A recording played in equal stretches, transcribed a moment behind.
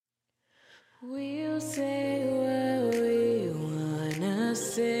We'll say what we wanna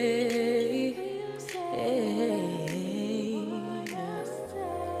say. Hey.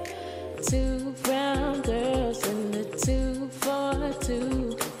 Two brown girls in the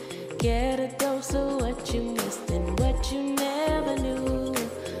 242. Get a dose of what you missed and what you never knew.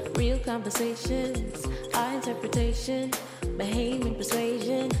 Real conversations, our interpretation, Bahamian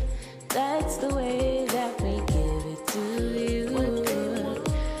persuasion. That's the way that we give it to you.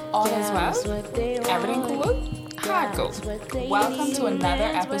 All is well? Everything cool? Hard go. Welcome to another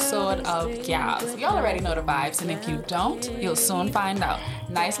episode of Gals. Y'all already know the vibes, and if you don't, you'll soon find out.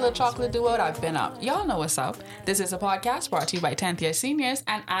 Nice little chocolate duo I've been up. Y'all know what's up. This is a podcast brought to you by 10th year seniors,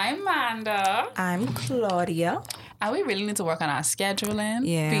 and I'm Amanda. I'm Claudia. And we really need to work on our scheduling.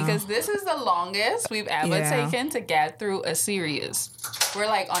 Yeah. Because this is the longest we've ever taken to get through a series. We're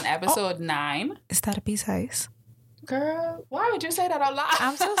like on episode 9. Is that a piece ice? Girl, why would you say that out loud?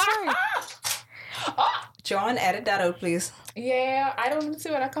 I'm so sorry. John, edit that out, please. Yeah, I don't see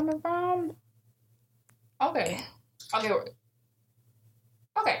where that's coming from. Okay,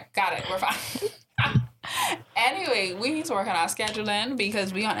 got it. We're fine. Anyway, we need to work on our scheduling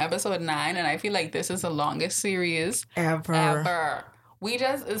because we on episode 9, and I feel like this is the longest series ever. We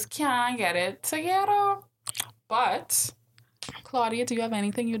just can't get it together. But Claudia, do you have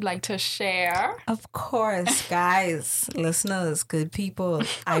anything you'd like to share? Of course, guys, listeners, good people.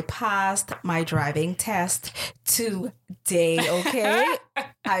 I passed my driving test today, okay?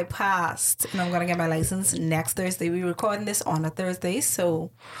 I passed. And I'm going to get my license next Thursday. We're recording this on a Thursday, so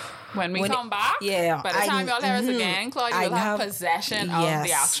when we come back, by the time y'all hear us again, Claudia will have possession of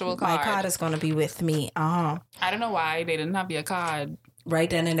the actual card. My card is going to be with me. I don't know why they didn't have your card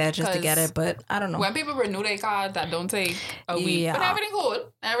right then and there just to get it, but I don't know. When people renew their card, that don't take a week. But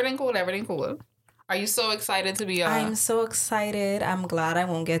everything cool. Are you so excited to be I'm so excited. I'm glad I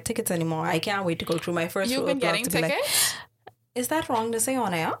won't get tickets anymore. I can't wait to go through my first You've been getting tickets? Like, is that wrong to say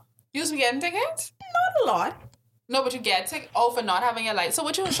on air? You've been getting tickets? Not a lot. No, but you get tickets? Oh, for not having your license. So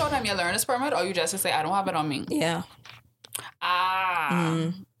would you show them your learner's permit, or you just to say, I don't have it on me? Yeah.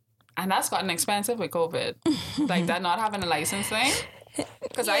 And that's gotten expensive with COVID. Like that not having a license thing.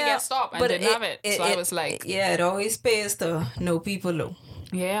 Because I get stopped and didn't have it. So I was like... Yeah, it always pays to know people though.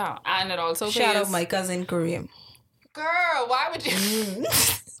 Yeah, and it also pays... Shout out my cousin Kareem. Girl, why would you...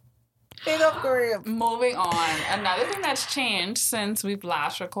 Big up Kareem. Moving on. Another thing that's changed since we've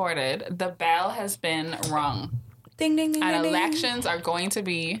last recorded, the bell has been rung. Ding, ding, ding, and ding, elections are going to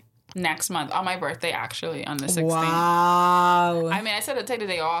be next month, on my birthday, actually, on the 16th. Wow. I mean, I said to take the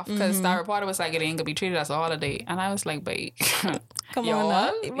day off because that reporter was like, it ain't gonna be treated as a holiday. And I was like, babe, come on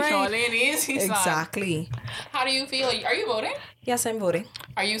now. Right. Exactly. How do you feel? Are you voting? Yes, I'm voting.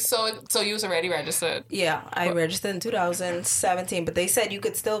 Are you so you was already registered? Yeah, I registered in 2017, but they said you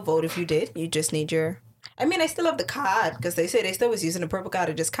could still vote if you did. You just need your... I mean, I still have the card because they say they still was using the purple card.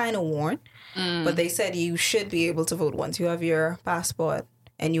 It just kind of worn. But they said you should be able to vote once you have your passport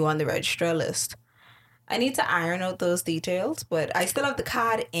and you on the registrar list. I need to iron out those details, but I still have the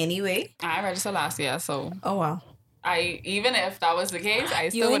card anyway. I registered last year, so... Oh, wow. Even if that was the case, I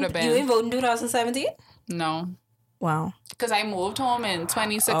still would have been... You didn't vote in 2017? No. Wow. Because I moved home in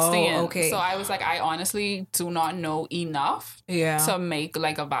 2016. Oh, okay. So I was like, I honestly do not know enough to make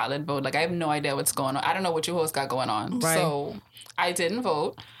like a valid vote. Like I have no idea what's going on. I don't know what you hosts got going on. Right. So I didn't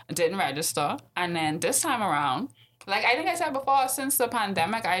vote, didn't register. And then this time around, like I think I said before, since the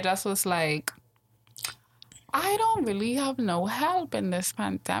pandemic, I just was like, I don't really have no help in this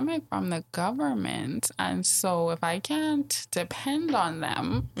pandemic from the government. And so if I can't depend on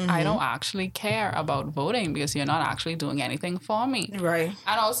them, I don't actually care about voting because you're not actually doing anything for me. Right.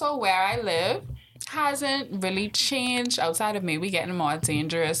 And also where I live hasn't really changed outside of maybe getting more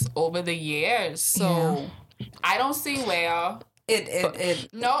dangerous over the years. So I don't see where...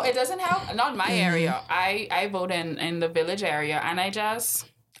 No, it doesn't help. Not in my area. I vote in the village area and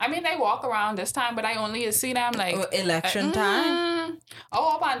they walk around this time, but I only see them like... election time?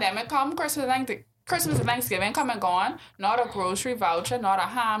 Oh, pandemic come, Christmas and Thanksgiving come and gone. Not a grocery voucher, not a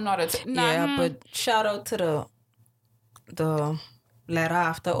ham, not a... Yeah, but shout out to the letter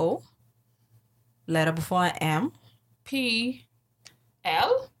after O. Letter before M. P.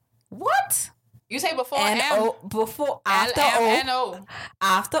 L? What? You say before N-O, M? before, after O. N-O.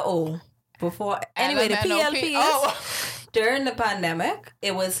 After O. Before... Anyway, the PLP during the pandemic,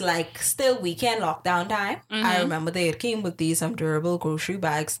 it was like still weekend lockdown time. I remember they had came with these durable grocery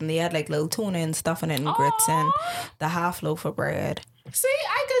bags and they had like little tuna and stuff in it and grits and the half loaf of bread. See,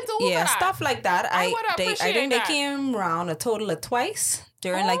 I could do Yeah, that. stuff like that. I would I appreciate think that. they came around a total of twice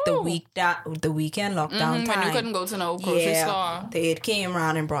during like the weekend lockdown time. When you couldn't go to no grocery store. They came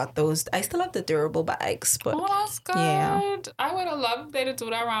around and brought those. I still have the durable bags, but Oh, that's good. Yeah. I would have loved they to do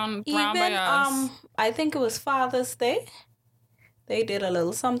that round by even us. I think it was Father's Day. They did a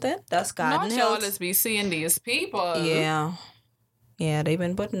little something. That's Garden Not y'all Hills. is be seeing these people. Yeah, they've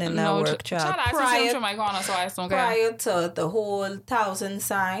been putting in that work, child. I see my corner, so I don't care. Prior to the whole 1,000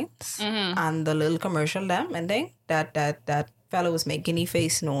 signs and the little commercial them and thing, that fellow was making his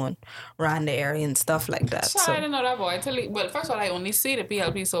face known around the area and stuff like that. So I didn't know that boy. Well, first of all, I only see the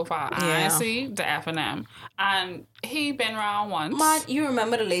PLP so far. I see the F&M. And he been around once. Man, you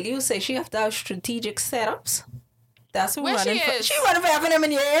remember the lady who said she have to have strategic setups? That's who Where running she for. is? She running for F&M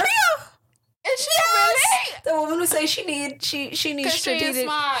in your area. Is she really? The woman who say she needs Because she strategic. is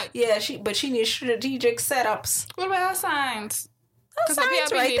smart. Yeah, she needs strategic setups. What about her signs? Because the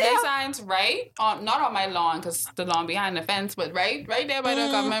signs PLP right need there. their signs, right? Not on my lawn, because the lawn behind the fence, but right there by the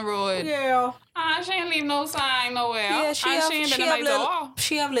government road. Yeah. She ain't leave no sign nowhere. Yeah, she ain't been in my door.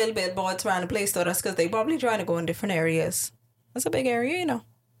 She have little billboards around the place though. That's because they probably trying to go in different areas. That's a big area, you know.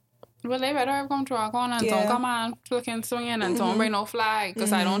 Well, they better have gone to our corner and don't come on flicking, swinging, and don't bring no flag,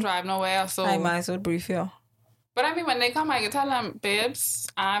 because I don't drive nowhere. So I might as well brief you. But I mean, when they come, I can tell them, babes,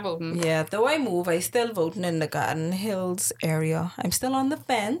 I'm voting. Yeah, though I move, I still voting in the Garden Hills area. I'm still on the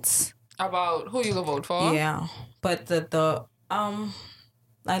fence. About who you can vote for. Yeah, but the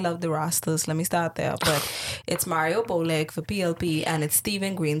I love the Rastas. Let me start there. But it's Mario Boleg for PLP and it's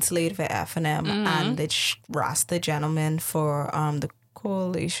Stephen Greenslade for F&M and it's Rasta Gentleman for the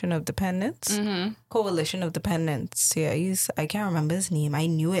Coalition of Dependents. Coalition of Dependents. Yeah, I can't remember his name. I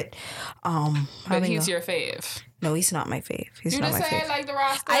knew it. But he's your fave. No, he's not my fave. He's You not just my say fave. like the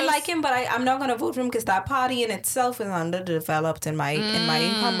Rastas? I like him, but I'm not gonna vote for him because that party in itself is underdeveloped in my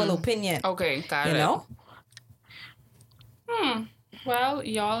humble opinion. Okay, got it. You know? Well,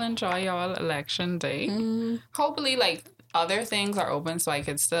 y'all enjoy y'all election day. Hopefully, like, other things are open so I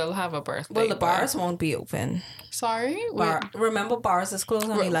could still have a birthday. Well, the bars won't be open. Sorry? Remember, bars is closed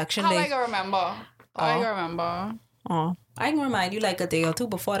on election How day. I can remember? I can remember. Oh, I can remind you like a day or two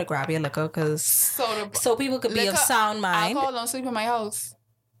before to grab your liquor because so people could be of sound mind. Alcohol don't sleep in my house.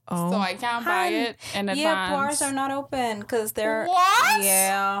 Oh. So I can't buy it in advance. Yeah, bars are not open because they're... What?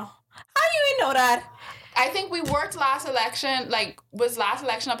 Yeah. How you even know that? I think we worked last election. Like, was last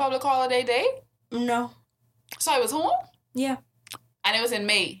election a public holiday day? No. So I was home? Yeah. And it was in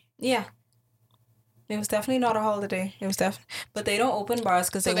May. Yeah. It was definitely not a holiday. It was definitely... But they don't open bars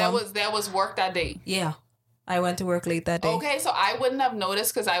because So there was work that day? Yeah. I went to work late that day. Okay, so I wouldn't have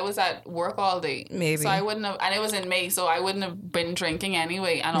noticed because I was at work all day. Maybe. So I wouldn't have... And it was in May, so I wouldn't have been drinking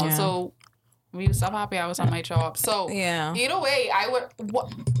anyway. And also... We were so happy I was on my job. So, either way, I would...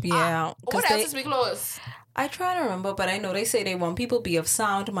 Yeah. What else is we close? I try to remember, but I know they say they want people to be of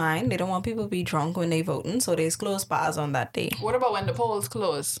sound mind. They don't want people to be drunk when they voting, so they close bars on that day. What about when the polls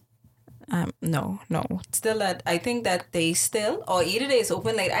close? No. Still that I think that they still or either day is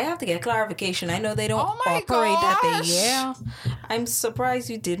open late. I have to get clarification. I know they don't operate that day. Yeah. I'm surprised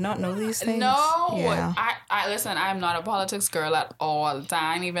you did not know these things. No. Yeah. I listen, I'm not a politics girl at all.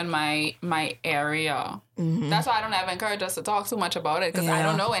 That ain't even my area. Mm-hmm. That's why I don't ever encourage us to talk too much about it because I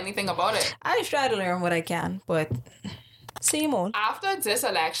don't know anything about it. I try to learn what I can, but same old. After this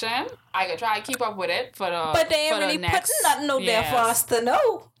election, I could try to keep up with it for the But they ain't really putting nothing out there for us to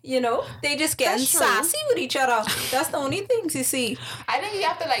know. You know, they just getting sassy with each other. That's the only things you see. I think you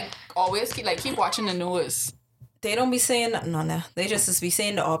have to always keep watching the news. They don't be saying nothing on there. They just be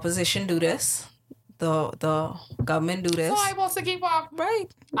saying the opposition do this, the government do this. So I want to keep up, right?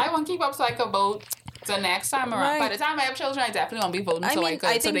 I want to keep up so I can vote the next time around. By the time I have children, I definitely won't be voting.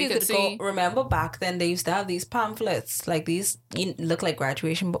 I think you could see. Remember back then they used to have these pamphlets like these. Look like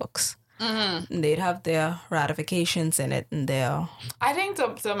graduation books. Mm-hmm. They'd have their ratifications in it and their... I think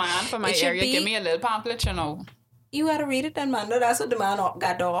the man from my area give me a little pamphlet, you know. You gotta read it then, man. That's what the man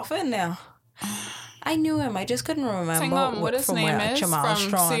got the offer in there. I knew him. I just couldn't remember what his name is from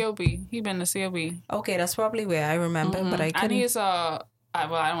COB. He been to COB. Okay, that's probably where I remember, but I couldn't... And he's I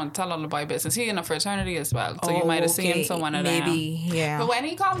don't want to tell all about business. He in a fraternity as well, so you might have seen him. So one of them, maybe, yeah. But when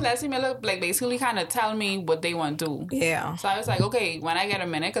he comes, Leslie Miller basically kind of tell me what they want to do. Yeah. So I was like, okay, when I get a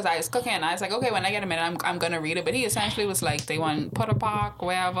minute, because I was cooking, I was like, okay, when I get a minute, I'm gonna read it. But he essentially was like, they want Putter Park,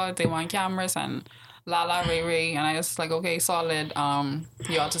 wherever, they want cameras and la Ray Ray, and I was like, okay, solid.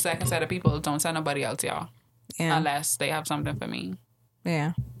 Y'all just second set of people, don't send nobody else, y'all. Yeah. Unless they have something for me.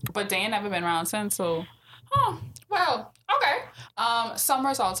 Yeah. But they ain't never been around since, so. Well, Okay.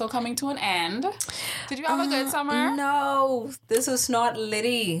 Summer's also coming to an end. Did you have a good summer? No, this was not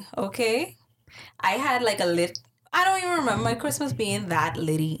litty, okay? I had like a lit... I don't even remember my Christmas being that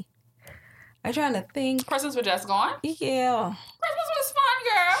litty. I'm trying to think. Christmas was just gone? Yeah. Christmas was fun,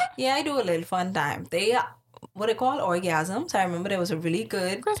 girl. Yeah, I do a little fun time. They... what they call orgasms. I remember there was a really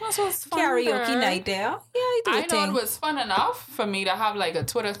good Christmas was fun, karaoke girl. night there. Yeah, I do a I know thing. it was fun enough for me to have like a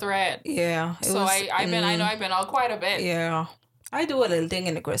Twitter thread. Yeah. So I've been out quite a bit. Yeah. I do a little thing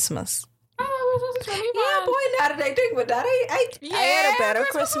in the Christmas. Oh, it was really fun. Yeah, boy, now that I think about that, I had a better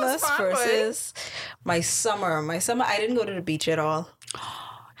Christmas was Christmas fun, versus my summer. My summer, I didn't go to the beach at all.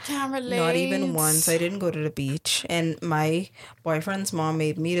 Can't relate. Not even once. I didn't go to the beach. And my boyfriend's mom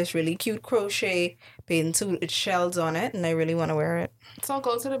made me this really cute crochet pin suit with shells on it, and I really want to wear it. So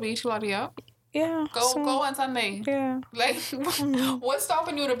go to the beach, Claudia. Yeah. Go on Sunday. Yeah. Like, what's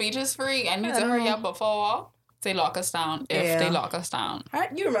stopping you? The beach is free. I need to hurry up before they lock us down. If they lock us down.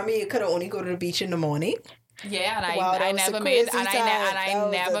 You remember you could only go to the beach in the morning? Yeah, and Wow, I was never a made crazy and time. I That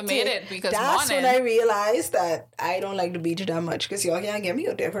was never a made thing. it because That's morning. when I realized that I don't like the beach that much because y'all can't get me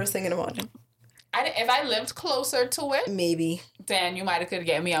out there first thing in the morning. If I lived closer to it, Maybe. then you might have could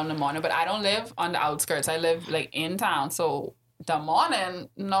get me out in the morning. But I don't live on the outskirts. I live like in town, so the morning,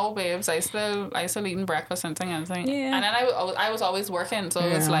 no, babes. I still eating breakfast and thing. Yeah. And then I was always working, so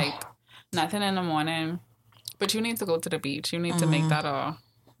it's Yeah. like nothing in the morning. But you need to go to the beach. You need to make that a.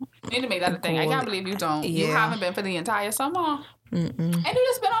 You need to make that a thing. I can't believe you don't. You Yeah. haven't been for the entire summer. Mm-mm. And you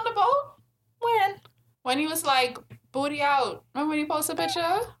just been on the boat When? when he was like booty out. Remember when you posted a picture?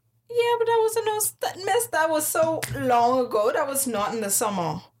 Yeah, but that was that was so long ago. That was not in the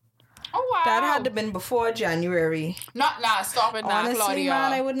summer. Oh wow! That had to been before January. Stop it now, Honestly, Claudia.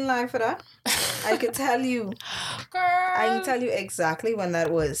 man, I wouldn't lie for that. I could tell you. Girl. I can tell you exactly when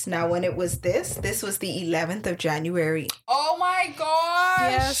that was. Now, when it was this was the 11th of January. Oh my gosh!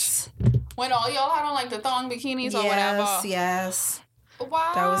 Yes. When all y'all had on like the thong bikinis or whatever. Yes.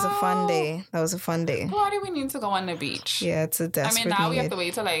 Wow. That was a fun day. Claudia, we need to go on the beach. Yeah, it's a I desperate mean, now we have need. to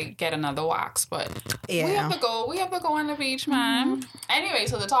wait to like get another wax, but Yeah. we have to go. We have to go on the beach, man. Anyway,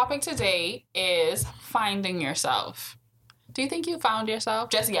 so the topic today is finding yourself. Do you think you found yourself?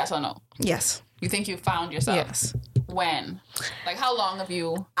 Just yes or no. Yes. You think you found yourself? Yes. When? Like, how long have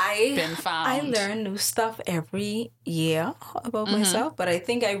you been found? I learn new stuff every year about myself, but I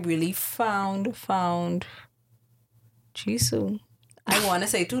think I really found Jisoo. I want to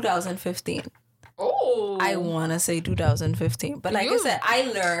say 2015. Oh. I want to say 2015. But like I said, I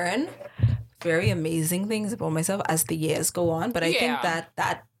learn very amazing things about myself as the years go on. But I think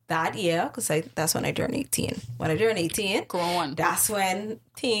that year, because that's when I turned 18. When I turned 18, Growing. that's when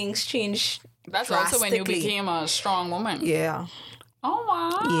things changed. That's also when you drastically. became a strong woman. Yeah. Oh,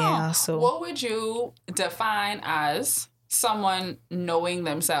 wow. Yeah, so- What would you define as someone knowing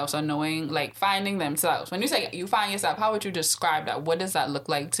themselves or knowing, like, finding themselves? When you say you find yourself, how would you describe that? What does that look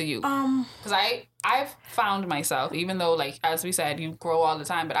like to you? Because I've found myself, even though, like, as we said, you grow all the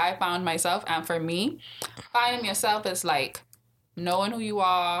time, but I found myself, and for me, finding yourself is, like, knowing who you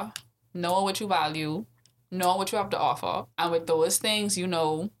are, knowing what you value, knowing what you have to offer, and with those things, you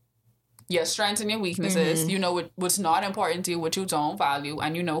know your strengths and your weaknesses. You know what's not important to you, what you don't value,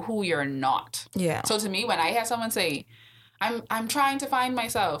 and you know who you're not. Yeah. So to me, when I hear someone say, I'm trying to find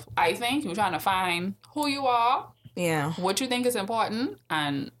myself, I think you're trying to find who you are, Yeah. what you think is important,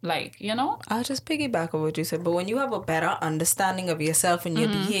 and, like, you know? I'll just piggyback on what you said. But when you have a better understanding of yourself and your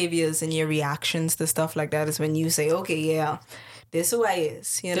behaviors and your reactions to stuff like that is when you say, okay, yeah, this is who I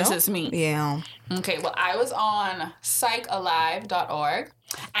is, you know? This is me. Yeah. Okay, well, I was on psychalive.org,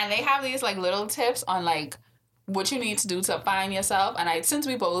 and they have these, like, little tips on, like, what you need to do to find yourself. And since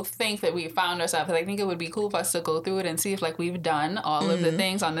we both think that we found ourselves, I think it would be cool for us to go through it and see if, like, we've done all of the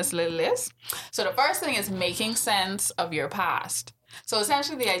things on this little list. So the first thing is making sense of your past. So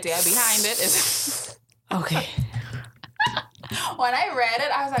essentially the idea behind it is... Okay. When I read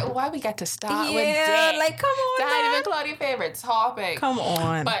it, I was like, why we got to start with that? like, come on, That ain't man. even Claudia's favorite topic. Come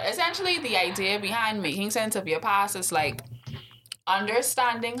on. But essentially, the idea behind making sense of your past is, like,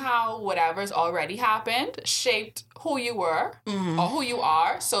 understanding how whatever's already happened shaped who you were or who you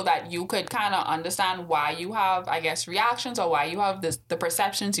are, so that you could kind of understand why you have, I guess, reactions, or why you have the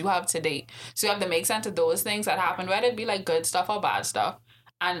perceptions you have today. So you have to make sense of those things that happened, whether it be, like, good stuff or bad stuff,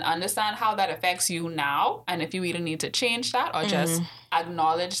 and understand how that affects you now, and if you either need to change that or just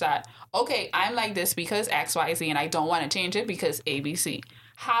acknowledge that, okay, I'm like this because XYZ, and I don't want to change it because ABC.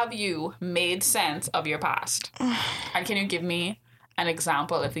 Have you made sense of your past? And can you give me an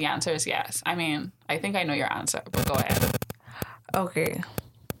example if the answer is yes? I mean, I think I know your answer, but go ahead. Okay.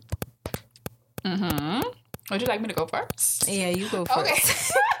 Would you like me to go first? Yeah, you go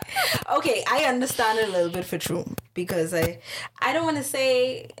first. Okay. Okay, I understand it a little bit for true because I don't want to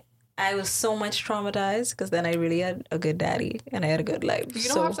say I was so much traumatized because then I really had a good daddy and I had a good life. You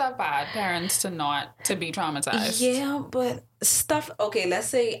don't have to have bad parents to be traumatized. Yeah, but stuff. Okay, let's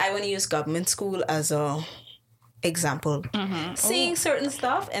say I want to use government school as a example. Seeing certain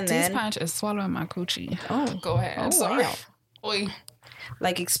stuff and then Punch is swallowing my coochie. Oh, Go ahead. I'm sorry. wow. Oi.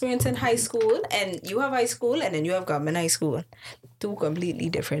 Like experiencing high school, and you have high school and then you have government high school. Two completely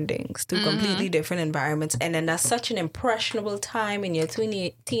different things, two completely different environments. And then that's such an impressionable time in your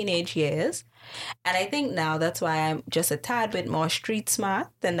teenage years. And I think now that's why I'm just a tad bit more street smart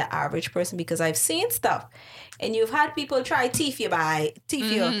than the average person, because I've seen stuff. And you've had people try thief your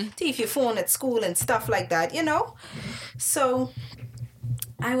phone at school and stuff like that, you know? So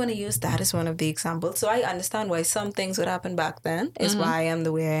I want to use that as one of the examples. So I understand why some things would happen back then is why I am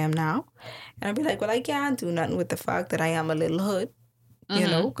the way I am now. And I'd be like, well, I can't do nothing with the fact that I am a little hood, you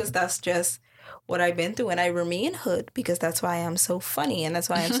know, because that's just what I've been through. And I remain hood because that's why I'm so funny and that's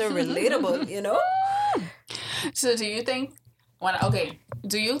why I'm so relatable, you know? So do you think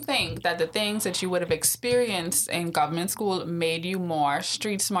that the things that you would have experienced in government school made you more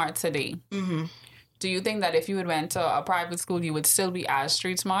street smart today? Mm-hmm. Do you think that if you had went to a private school, you would still be as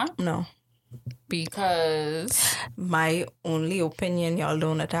street smart? No. Because? My only opinion, y'all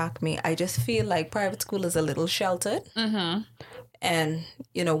don't attack me. I just feel like private school is a little sheltered. Mm-hmm. And,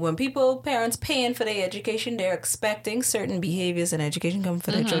 you know, when parents paying for their education, they're expecting certain behaviors and education coming for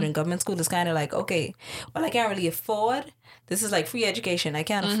their children. Government school is kind of like, okay, well, I can't really afford. This is like free education. I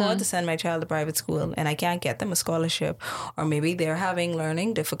can't afford to send my child to private school and I can't get them a scholarship. Or maybe they're having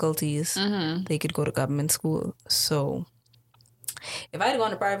learning difficulties. They could go to government school. So if I had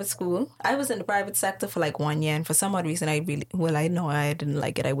gone to private school, I was in the private sector for like 1 year. And for some odd reason, I know I didn't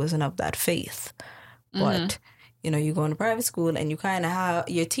like it. I wasn't of that faith. But you know, you go into private school and you kind of have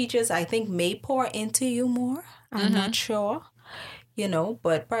your teachers, I think, may pour into you more. I'm not sure, you know,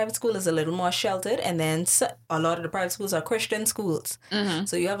 but private school is a little more sheltered. And then a lot of the private schools are Christian schools.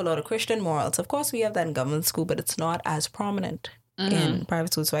 So you have a lot of Christian morals. Of course, we have that in government school, but it's not as prominent in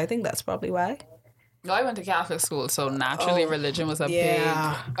private school. So I think that's probably why. Well, I went to Catholic school, so naturally religion was a big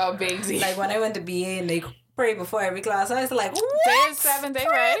deal. Like when I went to BA and they pray before every class, I was like, what? Day is 7 day,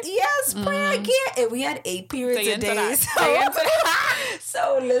 right? Yes, pray again. And we had 8 periods a day.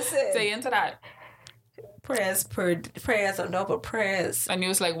 So listen. Stay into that. Prayers on top of prayers. And you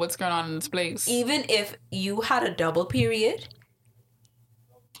was like, what's going on in this place? Even if you had a double period.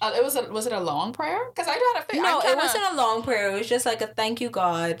 Was it a long prayer? Because I had a No, it wasn't a long prayer. It was just like a thank you,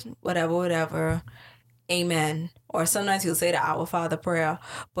 God, whatever. Amen. Or sometimes you'll say the Our Father prayer.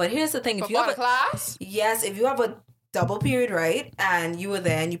 But here's the thing. If you have a class? Yes, if you have a double period, right? And you were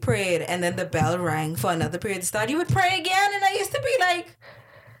there and you prayed and then the bell rang for another period to start, you would pray again. And I used to be like,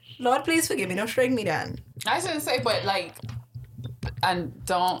 Lord, please forgive me. Don't strike me down. I shouldn't say, but like, and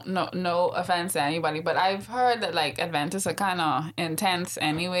no offense to anybody, but I've heard that like Adventists are kind of intense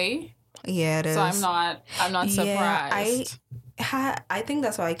anyway. Yeah, it is. So I'm not surprised. I think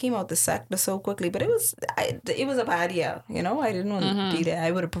that's why I came out the sector so quickly, but it was a bad year, you know. I didn't want to be there.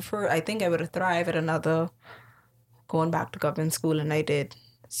 I would have preferred. I think I would have thrived at another going back to government school, and I did.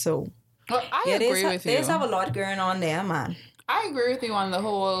 So, well, I agree with you. There's have a lot going on there, man. I agree with you on the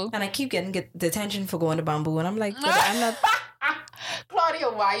whole. And I keep getting detention for going to Bamboo, and I'm like, but I'm not. Claudia,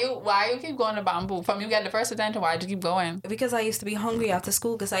 why you keep going to Bamboo? From you get the first attention, why'd you keep going? Because I used to be hungry after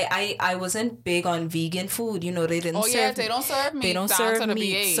school because I wasn't big on vegan food. You know, they didn't serve they don't serve meat. They don't serve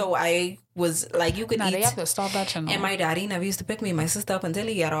meat. So I was like, you could eat. They have to stop that channel. And my daddy never used to pick me and my sister up until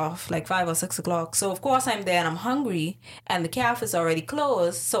he got off like 5 or 6 o'clock. So of course I'm there and I'm hungry and the cafe is already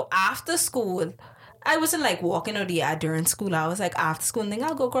closed. So after school, I wasn't like walking out the yard during school. I was like after school and then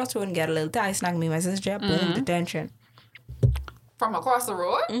I'll go across the road and get a little Thai snack. Me and my sister, boom, detention. From across the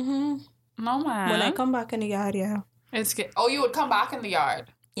road? Mm-hmm. No, man. When I come back in the yard, yeah. You would come back in the yard?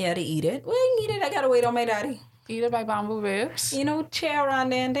 Yeah, to eat it. Well, you can eat it. I gotta wait on my daddy. Eat it by Bamboo Babes? You know, chair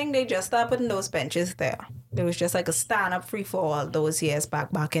around there and thing. They just started putting those benches there. It was just like a stand-up free-for-all those years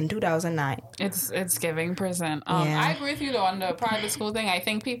back in 2009. It's giving prison. I agree with you though on the private school thing. I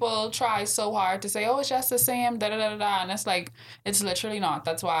think people try so hard to say, oh, it's just the same, da-da-da-da. And it's like, it's literally not.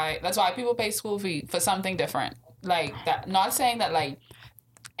 That's why people pay school fee for something different. Like that, not saying that like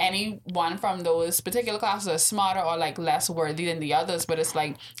anyone from those particular classes are smarter or like less worthy than the others, but it's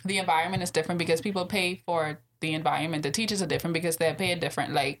like the environment is different because people pay for the environment. The teachers are different because they're paid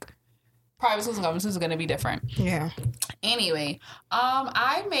different. Like private schools and government schools are going to be different. Yeah. Anyway,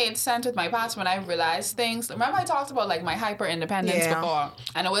 I made sense with my past when I realized things. Remember I talked about like my hyper independence Yeah. before,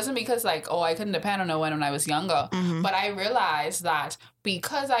 and it wasn't because like, oh, I couldn't depend on no one when I was younger, but I realized that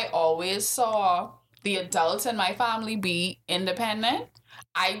because I always saw the adults in my family be independent,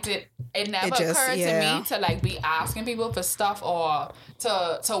 it never occurred to me to like be asking people for stuff or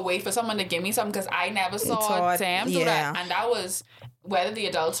to wait for someone to give me something, because I never saw them do that. And that was whether the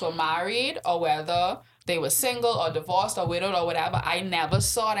adults were married or whether they were single or divorced or widowed or whatever. I never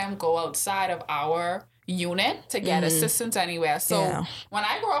saw them go outside of our unit to get assistance anywhere. So when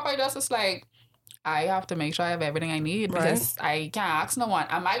I grew up, I just was like, I have to make sure I have everything I need because I can't ask no one.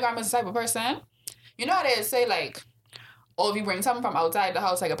 And my grandma's the type of person, you know how they say like, oh, if you bring something from outside the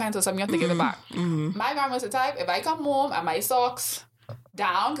house, like a pencil or something, you have to give it back. My grandma's the type, if I come home and my socks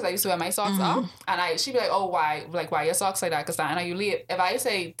down, because I used to wear my socks up, and she'd be like, oh, why your socks like that? Because I know you leave. If I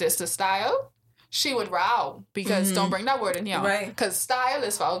say this to style, she would row because don't bring that word in here. Right. Because style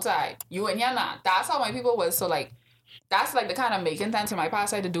is for outside. You in here not. That's how my people was. So like, that's like the kind of making sense in my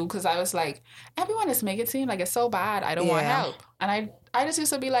past I had to do, because I was like, everyone is making it seem like it's so bad. I don't want help. And I just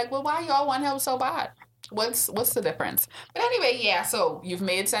used to be like, well, why y'all want help so bad? What's the difference? But anyway, yeah, so you've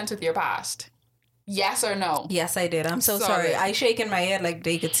made sense with your past. Yes or no? Yes, I did. I'm so sorry. I shaking my head like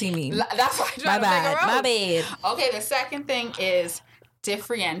they could see me. That's why I tried to figure out. My bad. Okay, the second thing is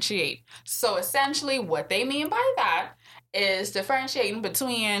differentiate. So essentially what they mean by that is differentiating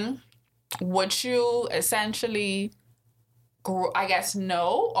between what you essentially, I guess,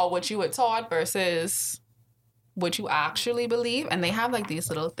 know or what you were taught versus what you actually believe. And they have like these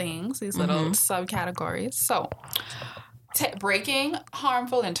little things, these little subcategories. So breaking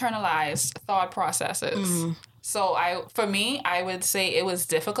harmful internalized thought processes. So for me, I would say it was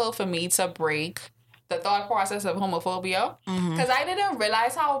difficult for me to break the thought process of homophobia, because I didn't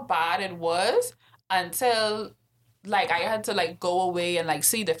realize how bad it was until like I had to like go away and like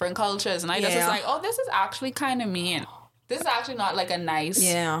see different cultures, and I just was like, oh, this is actually kind of mean. This is actually not like a nice,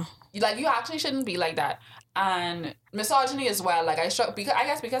 like you actually shouldn't be like that. And misogyny as well. Like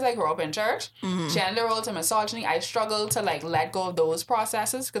because I grew up in church, gender roles and misogyny, I struggled to like let go of those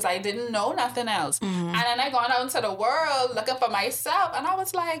processes because I didn't know nothing else. And then I gone out into the world looking for myself, and I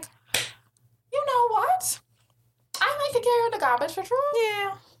was like, you know what? I might take care of the garbage patrol.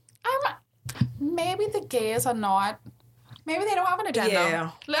 Yeah. Maybe the gays are not. Maybe they don't have an agenda.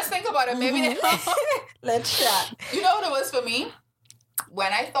 Yeah. Let's think about it. Maybe they don't. Let's chat. You know what it was for me?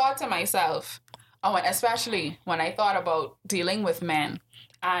 When I thought to myself, especially when I thought about dealing with men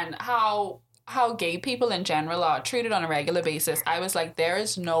and how gay people in general are treated on a regular basis, I was like, there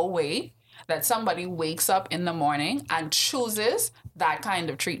is no way that somebody wakes up in the morning and chooses that kind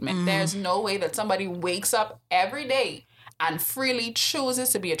of treatment. There's no way that somebody wakes up every day and freely chooses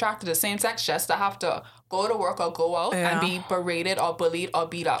to be attracted to the same sex just to have to go to work or go out and be berated or bullied or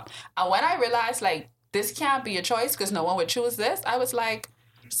beat up. And when I realized, like, this can't be a choice because no one would choose this, I was like,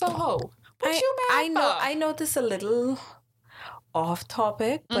 so what you mad for? I noticed a little off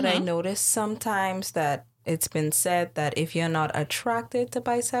topic, but I noticed sometimes that it's been said that if you're not attracted to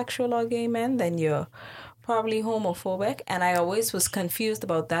bisexual or gay men, then you're probably homophobic. And I always was confused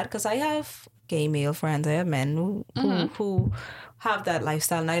about that because I have gay male friends. I have men who have that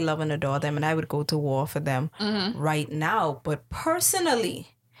lifestyle, and I love and adore them, and I would go to war for them right now. But personally,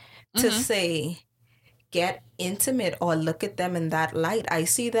 to say, get intimate or look at them in that light, I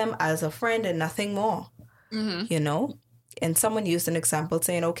see them as a friend and nothing more, you know? And someone used an example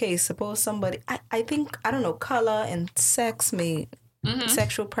saying, okay, suppose somebody, I think, I don't know, color and sex may,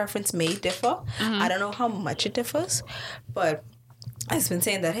 sexual preference may differ. I don't know how much it differs, but I've been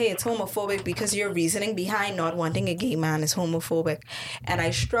saying that, hey, it's homophobic because your reasoning behind not wanting a gay man is homophobic. And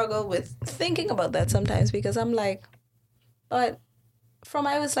I struggle with thinking about that sometimes because I'm like, but from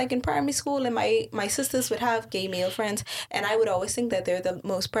I was like in primary school and my sisters would have gay male friends and I would always think that they're the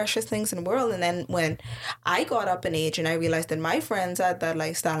most precious things in the world. And then when I got up in age and I realized that my friends had that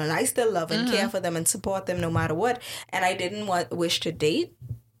lifestyle and I still love and care for them and support them no matter what, and I didn't wish to date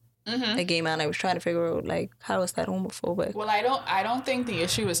a gay man, I was trying to figure out like, how is that homophobic? Well, I don't think the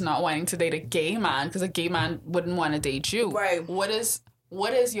issue is not wanting to date a gay man because a gay man wouldn't want to date you. Right.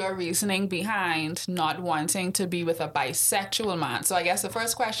 What is your reasoning behind not wanting to be with a bisexual man? So I guess the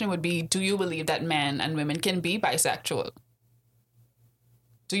first question would be, do you believe that men and women can be bisexual?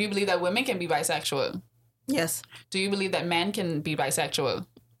 Do you believe that women can be bisexual? Yes. Do you believe that men can be bisexual?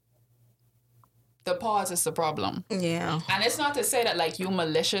 The pause is the problem. Yeah. And it's not to say that like you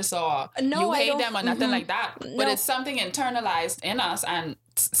malicious or you hate them or nothing like that. But it's something internalized in us. And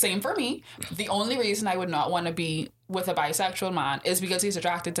same for me. The only reason I would not want to be with a bisexual man is because he's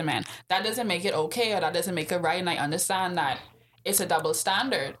attracted to men. That doesn't make it okay, or that doesn't make it right, and I understand that it's a double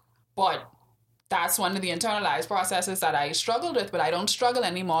standard, but that's one of the internalized processes that I struggled with, but I don't struggle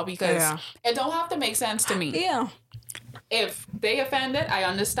anymore because it don't have to make sense to me. Yeah. If they offended, I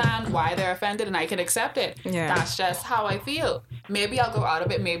understand why they're offended and I can accept it. Yeah. That's just how I feel. Maybe I'll go out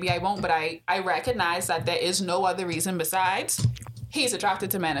of it, maybe I won't, but I recognize that there is no other reason besides he's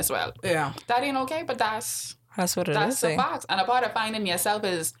attracted to men as well. Yeah. That ain't okay, but that's what it is. That's the facts. And a part of finding yourself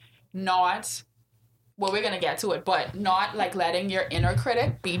is not, well, we're going to get to it, but not like letting your inner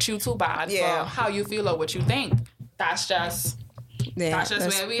critic beat you too bad for how you feel or what you think. That's just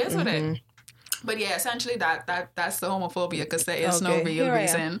where we is with it. But yeah, essentially that's the homophobia, because there is no real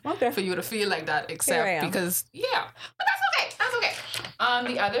reason for you to feel like that, except because, but that's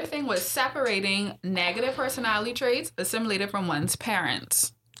okay. The other thing was separating negative personality traits assimilated from one's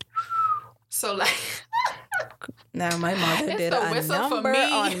parents. So like... Now my mother did a number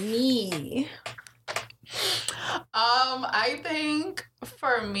on me. I think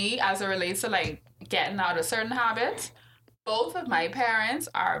for me, as it relates to like getting out of certain habits, both of my parents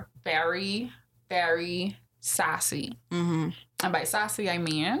are very, very sassy. Mm-hmm. And by sassy, I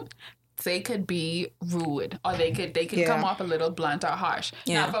mean they could be rude, or they could come off a little blunt or harsh.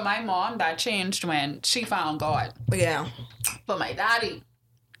 Yeah. Now for my mom, that changed when she found God. Yeah. For my daddy,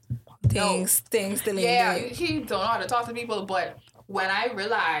 things he don't know how to talk to people. But when I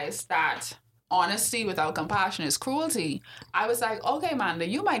realized that honesty without compassion is cruelty, I was like, okay, Manda,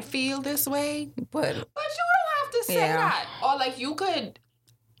 you might feel this way, but you don't have to say that. Or like you could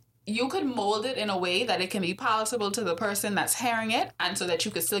mold it in a way that it can be palatable to the person that's hearing it, and so that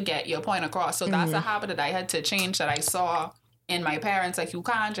you could still get your point across. So that's a habit that I had to change, that I saw in my parents. Like, you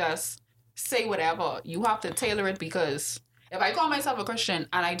can't just say whatever. You have to tailor it, because if I call myself a Christian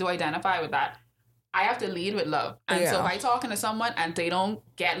and I do identify with that, I have to lead with love. And so if I talking to someone and they don't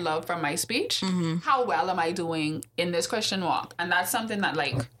get love from my speech, how well am I doing in this Christian walk? And that's something that,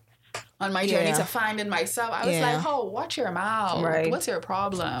 like, on my journey to finding myself, I was like, oh, watch your mouth. Right. What's your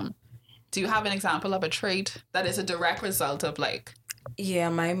problem? Do you have an example of a trait that is a direct result of, like... Yeah,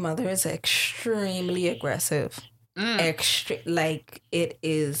 my mother is extremely aggressive. Like, it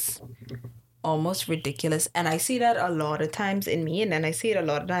is almost ridiculous. And I see that a lot of times in me, and then I see it a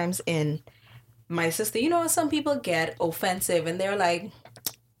lot of times in my sister. You know, some people get offensive and they're like,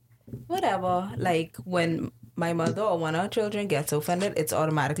 whatever. Like, when my mother or one of our children gets offended, it's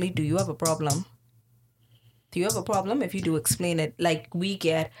automatically, do you have a problem? Do you have a problem? If you do, explain it. Like, we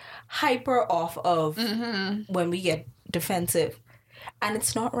get hyper off of when we get defensive. And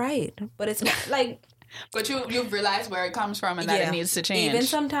it's not right. But it's not like... But you've realized where it comes from and that it needs to change. Even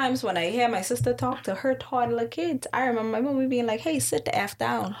sometimes when I hear my sister talk to her toddler kids, I remember my mom being like, hey, sit the F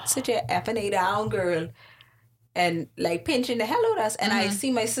down. Sit your F&A down, girl. And like pinching the hell out of us. And I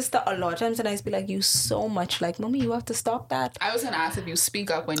see my sister a lot of times and I just be like, you so much. Like, mommy, you have to stop that. I was going to ask if you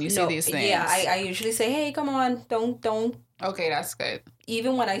speak up when you see these things. Yeah, I usually say, hey, come on, don't. Okay, that's good.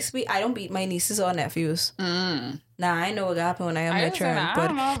 Even when I speak, I don't beat my nieces or nephews. Nah, I know what happened when I am their turn. I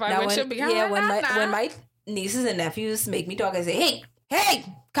don't know if I should be when my nieces and nephews make me talk, I say, hey,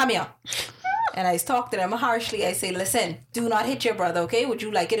 come here. And I talk to them harshly. I say, listen, do not hit your brother, okay? Would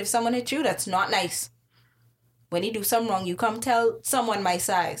you like it if someone hit you? That's not nice. When you do something wrong, you come tell someone my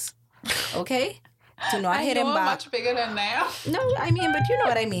size, okay? Do not hit him back. Much bigger than now. No, I mean, but you know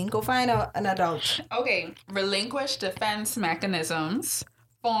what I mean. Go find an adult. Okay. Relinquish defense mechanisms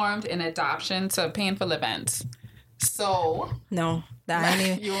formed in adoption to painful events. So... No.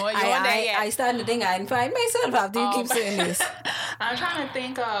 I started to think I didn't find myself after you keep saying this. I'm trying to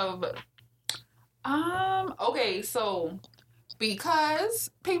think of... Okay, so... Because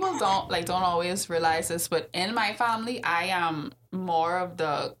people don't always realize this, but in my family, I am more of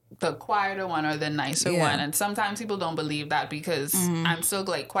the quieter one or the nicer one. And sometimes people don't believe that because I'm still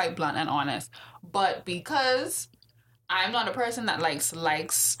like quite blunt and honest. But because I'm not a person that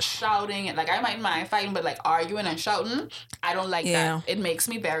likes shouting, and like I might mind fighting, but like arguing and shouting, I don't like that. It makes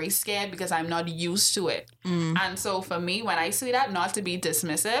me very scared because I'm not used to it. And so for me, when I see that, not to be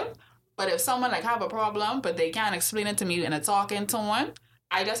dismissive, but if someone like have a problem, but they can't explain it to me in a talking tone,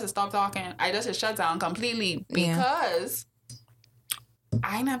 I just stop talking. I just shut down completely because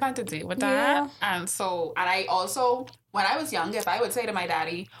I never had to deal with that. And I also, when I was younger, if I would say to my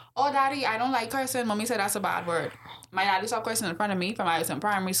daddy, oh, daddy, I don't like cursing. Mommy said that's a bad word. My daddy stopped cursing in front of me from when I was in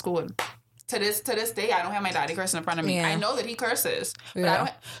primary school. To this day, I don't have my daddy cursing in front of me. I know that he curses. But I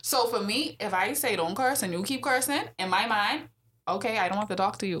don't so for me, if I say don't curse and you keep cursing, in my mind, okay, I don't have to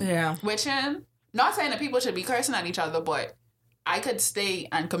talk to you. Yeah. Which, not saying that people should be cursing at each other, but I could stay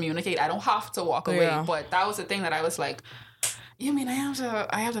and communicate. I don't have to walk away. Yeah. But that was the thing that I was like, you mean I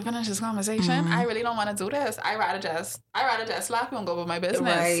have to finish this conversation? I really don't want to do this. I rather just slap you and go with my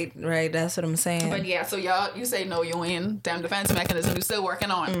business. Right. That's what I'm saying. But yeah, so you say no, you ain't. Damn defense mechanism you're still working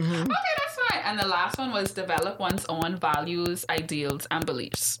on. Okay, that's fine. And the last one was develop one's own values, ideals, and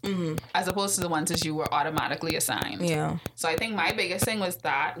beliefs. As opposed to the ones that you were automatically assigned. Yeah. So I think my biggest thing was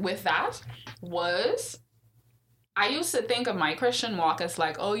that I used to think of my Christian walk as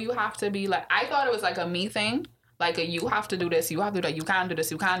like, oh, you have to be like, I thought it was like a me thing. Like, you have to do this, you have to do that, you can't do this,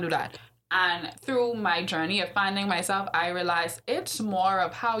 you can't do that. And through my journey of finding myself, I realized it's more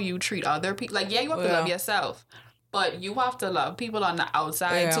of how you treat other people. Like, yeah, you have to love yourself, but you have to love people on the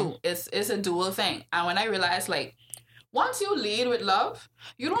outside too. It's a dual thing. And when I realized, like, once you lead with love,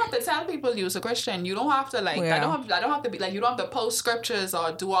 you don't have to tell people you're a Christian. You don't have to, like, I don't have to be, like, you don't have to post scriptures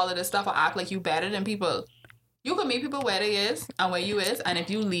or do all of this stuff or act like you better than people. You can meet people where they is and where you is. And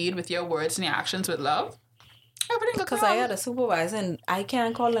if you lead with your words and your actions with love, because I had a supervisor and I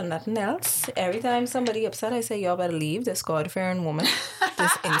can't call her nothing else. Every time somebody upset, I say, y'all better leave this God-fearing woman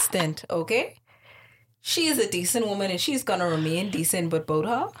this instant, okay? She is a decent woman and she's gonna remain decent, but both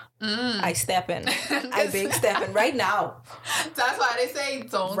her, I step in. I big step in right now. That's why they say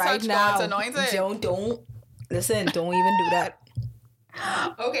don't right touch now, God's anointed. Don't listen, don't even do that.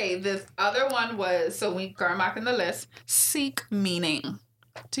 Okay, this other one was, so we going back in the list, seek meaning.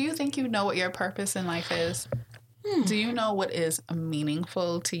 Do you think you know what your purpose in life is? Do you know what is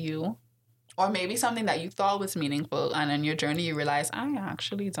meaningful to you? Or maybe something that you thought was meaningful and in your journey you realize, I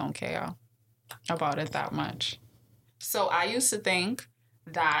actually don't care about it that much. So I used to think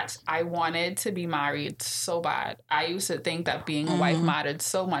that I wanted to be married so bad. I used to think that being a wife mattered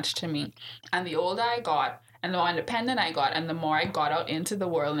so much to me. And the older I got and the more independent I got and the more I got out into the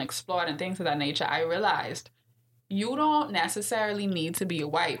world and explored and things of that nature, I realized you don't necessarily need to be a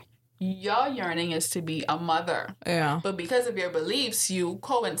wife. Your yearning is to be a mother. Yeah. But because of your beliefs, you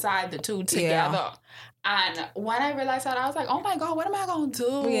coincide the two together. Yeah. And when I realized that, I was like, oh my God, what am I going to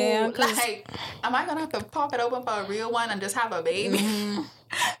do? Yeah, like, am I going to have to pop it open for a real one and just have a baby?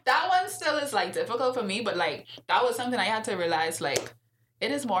 That one still is, like, difficult for me. But, like, that was something I had to realize, like, it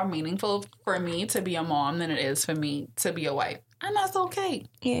is more meaningful for me to be a mom than it is for me to be a wife. And that's okay.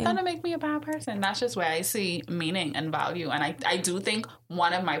 Yeah. That doesn't make me a bad person. That's just where I see meaning and value. And I do think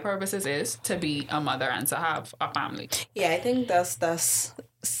one of my purposes is to be a mother and to have a family. Yeah, I think that's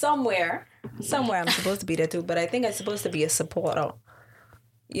somewhere I'm supposed to be there too. But I think I'm supposed to be a supporter.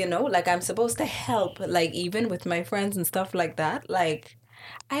 You know, like I'm supposed to help. Like even with my friends and stuff like that. Like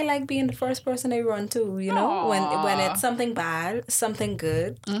I like being the first person they run to. You know, Aww. when it's something bad, something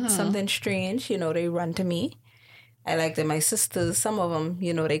good, something strange. You know, they run to me. I like that my sisters, some of them,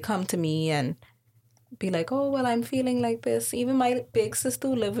 you know, they come to me and be like, oh, well, I'm feeling like this. Even my big sister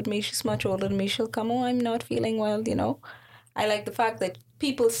who live with me, she's much older than me. She'll come, oh, I'm not feeling well, you know. I like the fact that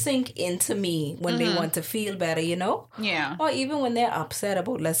people sink into me when they want to feel better, you know. Yeah. Or even when they're upset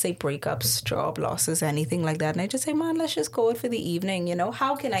about, let's say, breakups, job losses, anything like that. And I just say, man, let's just go out for the evening, you know.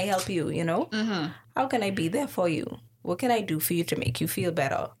 How can I help you, you know? How can I be there for you? What can I do for you to make you feel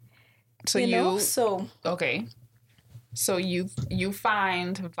better? So okay. So you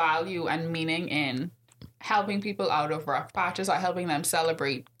find value and meaning in helping people out of rough patches or helping them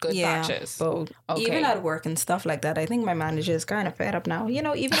celebrate good patches. Both. Okay. Even at work and stuff like that. I think my manager is kind of fed up now. You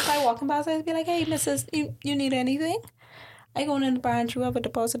know, even if I walk in past, I'd be like, hey, missus, you need anything? I go in the branch, you have a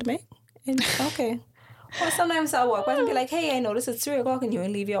deposit to make? And, okay. Or sometimes I'll walk by and be like, hey, I noticed it's 3 o'clock and you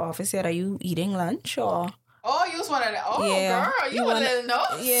ain't leave your office yet. Are you eating lunch or... Oh, you just want to... Oh, yeah. Girl, you want to know?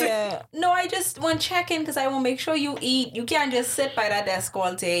 Yeah. No, I just want to check in because I want to make sure you eat. You can't just sit by that desk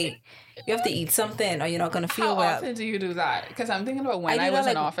all day. You have to eat something or you're not going to feel well. How often do you do that? Because I'm thinking about when I was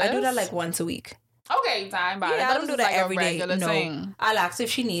in office. I do that like once a week. Okay, time by. Yeah, I don't do that every day. No. Thing. I'll ask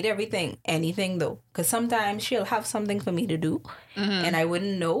if she need everything. Anything, though. Because sometimes she'll have something for me to do. And I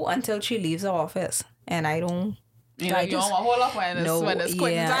wouldn't know until she leaves the office. And I don't... You don't want to hold up when it's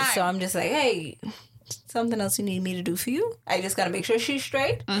quitting time. So I'm just like, hey... Something else you need me to do for you? I just got to make sure she's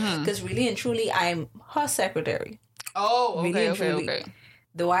straight. Because really and truly, I'm her secretary. Oh, okay, really okay.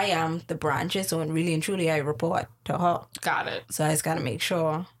 Though I am the branches, so really and truly, I report to her. Got it. So I just got to make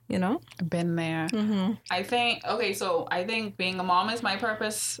sure, you know? Been there. I think being a mom is my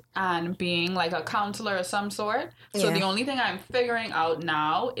purpose and being like a counselor of some sort. So the only thing I'm figuring out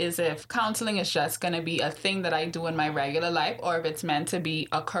now is if counseling is just going to be a thing that I do in my regular life or if it's meant to be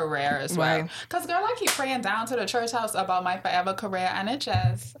a career as well. Because, girl, I keep praying down to the church house about my forever career and it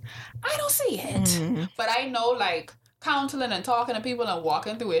just, I don't see it. But I know, like, counseling and talking to people and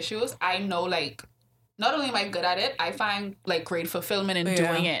walking through issues, I know, like, not only am I good at it, I find like great fulfillment in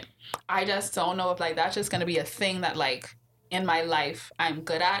doing it. I just don't know if like that's just gonna be a thing that like in my life I'm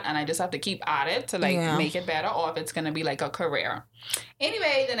good at and I just have to keep at it to like make it better, or if it's gonna be like a career.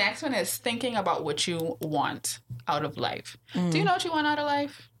 Anyway, the next one is thinking about what you want out of life. Do you know what you want out of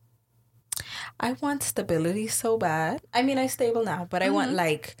life? I want stability so bad. I mean, I'm stable now, but I want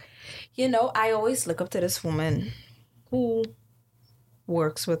like, you know, I always look up to this woman who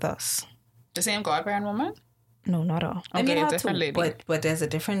works with us. The same godparent woman? No, not all. Okay, I mean, a her different too, lady. but there's a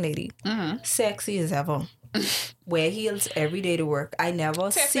different lady. Sexy as ever. Wear heels every day to work. I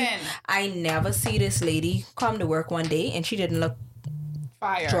never see this lady come to work one day and she didn't look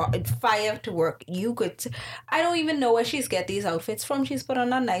fire to work. I don't even know where she's get these outfits from. She's put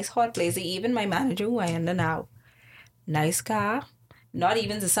on a nice hot blazer. Even my manager, who I under now, nice car. Not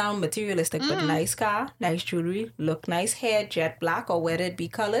even to sound materialistic, but nice car, nice jewelry, look nice, hair jet black or whether it be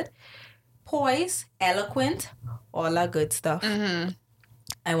colored, poise, eloquent, all that good stuff.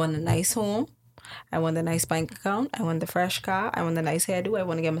 I want a nice home. I want a nice bank account. I want the fresh car. I want a nice hairdo. I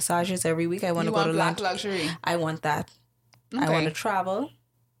want to get massages every week. I want to go to lunch. Luxury. I want that. Okay. I want to travel.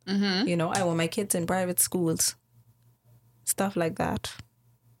 You know, I want my kids in private schools. Stuff like that.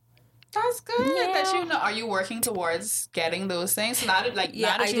 That's good. That you know. Are you working towards getting those things? Now that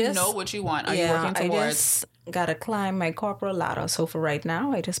you know what you want, are you working towards? I just gotta climb my corporate ladder. So for right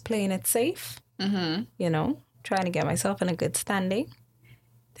now, I just playing it safe. You know, trying to get myself in a good standing.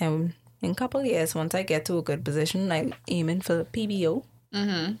 Then in a couple of years, once I get to a good position, I'm aiming for PBO.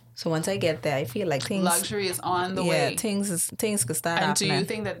 So once I get there, I feel like things luxury is on the way. Things could start happening. And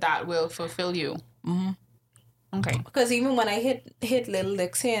do you think that will fulfill you? Okay. Because even when I hit little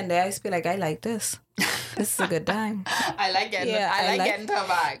licks here and there, I just be like, I like this. This is a good time. I like getting. I like getting to a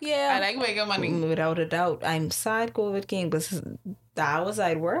bag. Yeah. I like making money. Without a doubt, I'm sad COVID came because the hours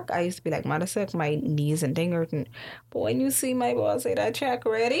I'd work, I used to be like, mother sick, my knees and thing hurting. But when you see my boss say that check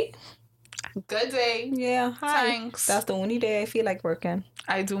ready. Good day. Yeah. Hi. Thanks. That's the only day I feel like working.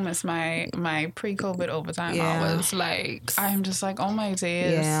 I do miss my pre-COVID overtime hours. Like, I'm just like, oh my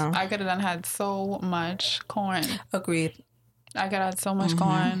days. Yeah. I could have had so much corn. Agreed. I could have had so much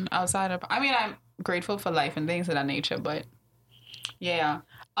corn outside of... I mean, I'm grateful for life and things of that nature, but yeah.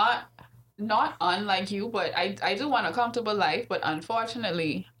 Not unlike you, but I do want a comfortable life, but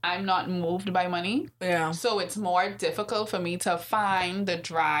unfortunately, I'm not moved by money. Yeah. So it's more difficult for me to find the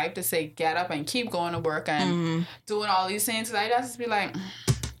drive to say, get up and keep going to work and doing all these things. I just be like,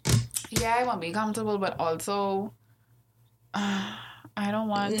 yeah, I want to be comfortable, but also, I don't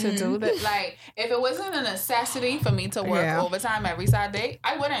want to do that. Like, if it wasn't a necessity for me to work overtime every Saturday,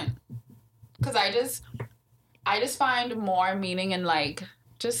 I wouldn't. Because I just find more meaning in like,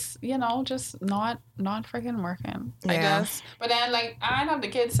 just not freaking working. I guess. But then like I don't have the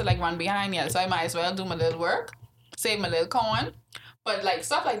kids to like run behind yet, so I might as well do my little work, save my little coin. But like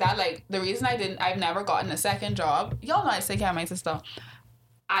stuff like that, like the reason I've never gotten a second job. Y'all know I take care of my sister.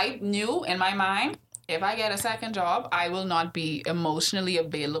 I knew in my mind, if I get a second job, I will not be emotionally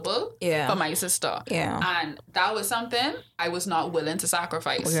available for my sister. Yeah. And that was something I was not willing to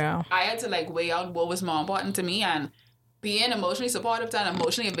sacrifice. Yeah. I had to like weigh out what was more important to me, and being emotionally supportive and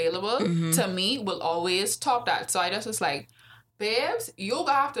emotionally available to me will always top that. So I just was like, babes, you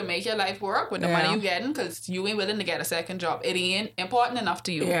gonna have to make your life work with the money you getting because you ain't willing to get a second job. It ain't important enough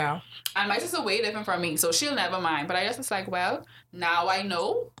to you. Yeah. And my sister way different from me, so she'll never mind. But I just was like, well, now I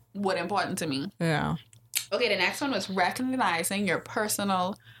know what's important to me. Yeah. Okay, the next one was recognizing your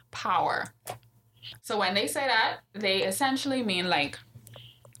personal power. So when they say that, they essentially mean like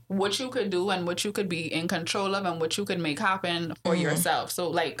what you could do and what you could be in control of and what you could make happen for yourself. So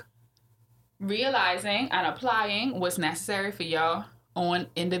like realizing and applying what's necessary for your own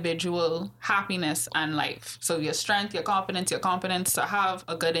individual happiness and life. So your strength, your confidence to have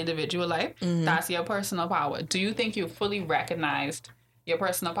a good individual life, that's your personal power. Do you think you fully recognized your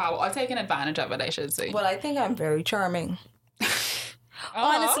personal power or taken advantage of it, I should say? Well, I think I'm very charming.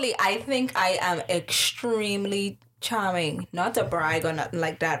 Honestly, I think I am extremely charming. Not to brag or nothing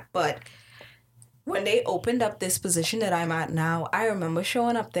like that, but when they opened up this position that I'm at now, I remember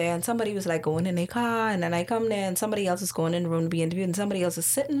showing up there and somebody was like going in their car, and then I come there and somebody else is going in the room to be interviewed and somebody else is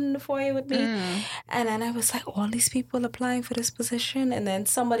sitting in the foyer with me. And then I was like, all these people applying for this position, and then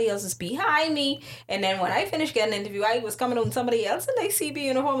somebody else is behind me. And then when I finished getting an interview, I was coming on somebody else and they see me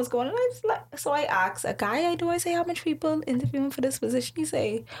uniform was going, and I was like, so I asked a guy, I say, how much people interviewing for this position? He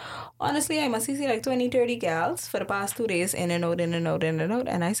say, honestly, I must see like 20, 30 gals for the past 2 days, in and out.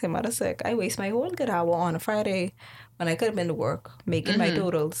 And I say, mother sick, I waste my whole good hour on a Friday when I could have been to work making my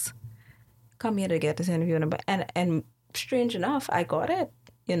totals. Come here to get this interview, and strange enough, I got it.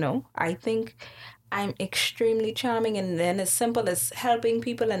 You know, I think I'm extremely charming, and then as simple as helping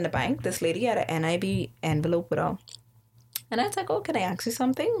people in the bank. This lady had an NIB envelope with her. And I was like, oh, can I ask you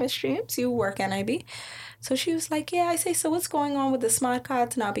something, Miss James? You work NIB? So she was like, yeah. I say, so what's going on with the smart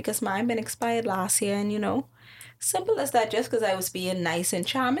cards now? Because mine been expired last year, and simple as that. Just because I was being nice and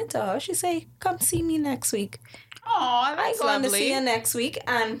charming to her, she say, come see me next week. Oh, that's I going lovely. to see her next week,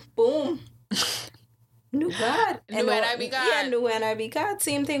 and boom. New card. New NIB card. Yeah, new NIB card.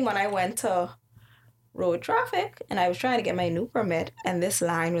 Same thing when I went to road traffic and I was trying to get my new permit, and this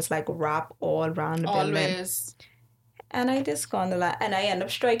line was like wrapped all around the building. Always. And I just gone the line, and I end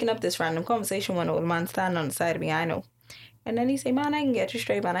up striking up this random conversation with an old man standing on the side of me. I know. And then he say, man, I can get you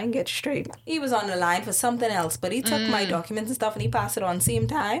straight, man. I can get you straight. He was on the line for something else, but he took my documents and stuff and he passed it on same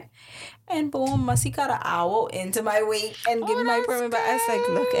time. And boom, must he got an hour into my wait and give me my permit back. I was like,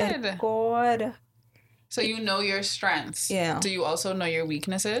 look at God. So you know your strengths. Yeah. Do you also know your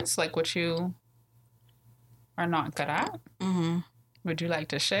weaknesses? Like what you are not good at? Mm-hmm. Would you like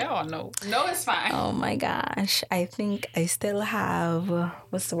to share or no? No, it's fine. Oh my gosh. I think I still have,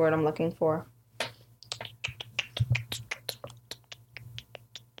 what's the word I'm looking for?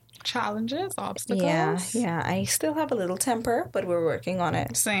 Challenges, obstacles. Yeah. I still have a little temper, but we're working on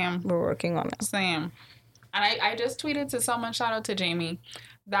it. Same. We're working on it. Same. And I just tweeted to someone, shout out to Jamie,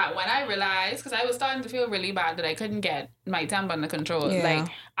 that when I realized, because I was starting to feel really bad that I couldn't get my temper under control. Yeah.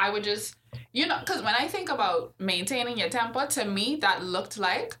 Like, I would just, because when I think about maintaining your temper, to me, that looked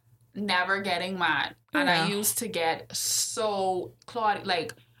like never getting mad. And I used to get so,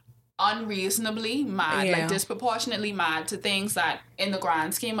 unreasonably mad, like disproportionately mad to things that in the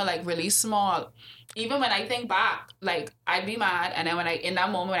grand scheme are like really small. Even when I think back, like I'd be mad, and then in that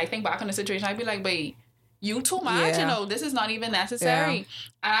moment when I think back on the situation, I'd be like, wait, you too much, this is not even necessary.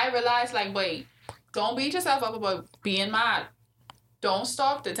 And I realized, like, wait, don't beat yourself up about being mad. Don't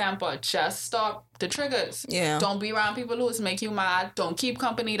stop the temper, just stop the triggers. Don't be around people who make you mad. Don't keep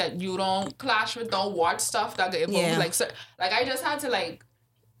company that you don't clash with. Don't watch stuff that get involved. Like I just had to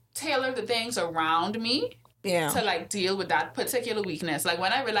tailor the things around me to deal with that particular weakness. Like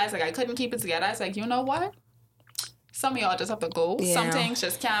when I realized I couldn't keep it together, I was like, you know what? Some of y'all just have to go. Some things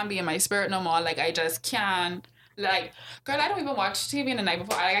just can't be in my spirit no more. Like I just can't. Like, girl, I don't even watch TV in the night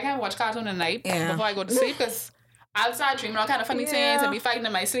before. I can't watch cartoon in the night before I go to sleep because I'll start dreaming all kind of funny things and be fighting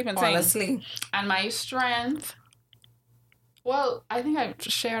in my sleep and things. Honestly. And my strength. Well, I think I've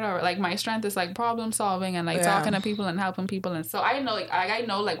shared already. My strength is problem solving and talking to people and helping people, and so I know I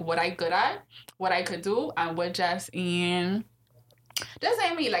know what I good at, what I could do, and what just ain't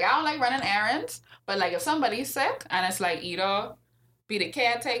me. I don't like running errands, but if somebody's sick and it's either be the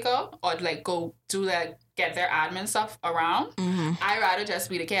caretaker or go do get their admin stuff around. I'd rather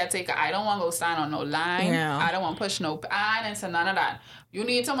just be the caretaker. I don't want to go stand on no line. I don't want to push no and none of that. You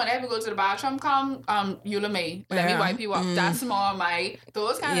need someone to help you go to the bathroom, come, Eula May. Let me wipe you up. That's more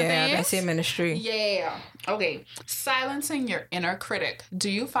those kind of things. Yeah, that's your ministry. Yeah. Okay. Silencing your inner critic. Do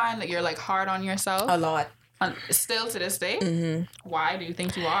you find that you're hard on yourself? A lot. Still to this day? Why do you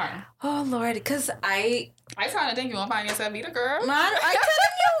think you are? Oh, Lord, because I trying to think you won't find yourself either, girl. Man, I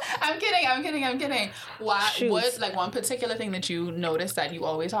I'm kidding. Why? Shoot. What's one particular thing that you notice that you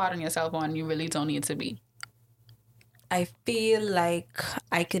always hard on yourself on you really don't need to be? I feel like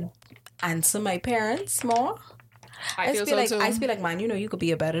I could answer my parents more. I feel so too. I feel like, man, you could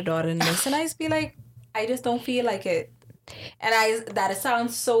be a better daughter than this. And I just feel like, I just don't feel like it. And it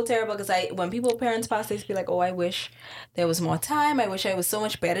sounds so terrible because when parents pass, they just be like, oh, I wish there was more time. I wish I was so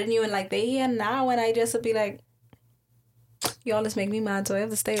much better than you. And they here now, and I just would be like, y'all just make me mad, so I have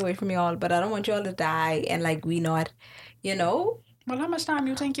to stay away from y'all. But I don't want y'all to die and we not, Well, how much time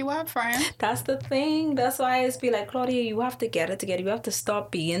you think you have, friend? That's the thing. That's why I just be like, Claudia, you have to get it together. You have to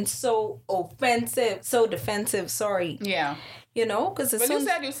stop being so offensive, so defensive. Sorry. Yeah. Because But you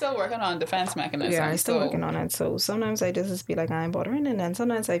said you're still working on defense mechanisms. Yeah, I'm still working on it. So sometimes I just be like, I'm bothering. And then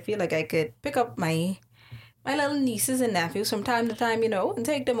sometimes I feel like I could pick up my little nieces and nephews from time to time, and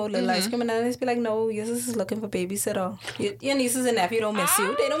take them out little ice cream. And then I just be like, no, your sister's looking for babysitter. Your nieces and nephew don't miss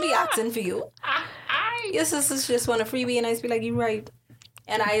you. They don't be asking for you. Your sisters just want a freebie. And I just be like, you're right.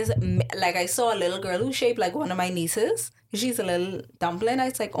 And I saw a little girl who's shaped like one of my nieces. She's a little dumpling. I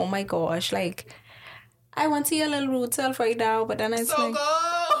was like, oh my gosh, I want to see a little rude self right now. But then I was go.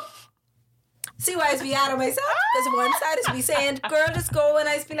 See why I be out of myself? Because one side is be saying, girl, just go. And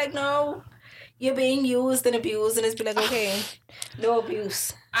I just be like, no, you're being used and abused. And it's be like, okay, no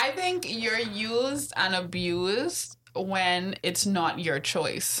abuse. I think you're used and abused when it's not your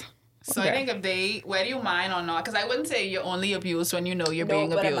choice. So okay. I think whether you mind or not, because I wouldn't say you're only abused when you know you're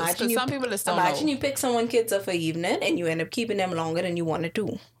being abused. Because some people just don't know. Imagine you pick someone kids up for evening and you end up keeping them longer than you wanted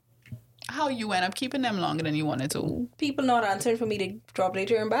to. how you end up keeping them longer than you wanted to. People not answering for me to drop their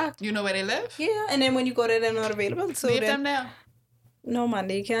turn back. You know where they live? Yeah, and then when you go there, they're not available. So Leave then, them there. no man,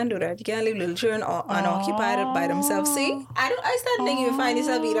 you can't do that. You can't leave little children unoccupied by themselves. See, I start thinking you find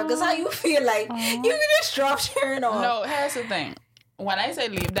yourself either because how you feel like you can just drop children off. No, here's the thing. When I say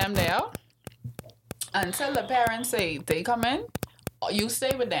leave them there, until the parents say they come in, you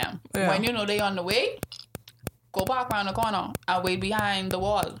stay with them. Yeah. When you know they on the way, go back around the corner and wait behind the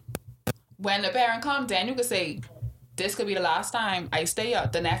wall. When the parent comes, then you can say, this could be the last time I stay here.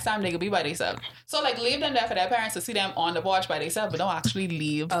 The next time they could be by themselves. So like leave them there for their parents to see them on the porch by themselves, but don't actually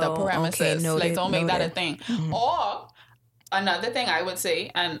leave the premises. Okay. Noted, like don't make that a noted. thing. Or another thing I would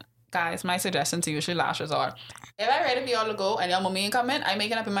say, and guys, my suggestion to you should last resort. If I ready for y'all to go and y'all mommy ain't coming, I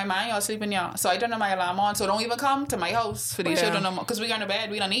making up in my mind y'all sleeping y'all. So I turn my alarm on. So don't even come to my house for these Yeah. children no more. Because we going to bed,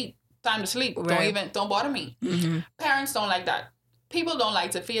 we don't eat. Time to sleep. Right. Don't bother me. Parents don't like that. People don't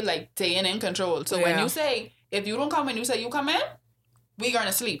like to feel like they ain't in control. So when Yeah. you say, if you don't come and you say you come in, we going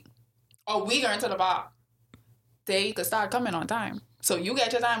to sleep. Or we going to the bar. They could start coming on time. So you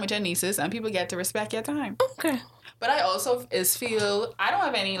get your time with your nieces and people get to respect your time. Okay. But I also feel, I don't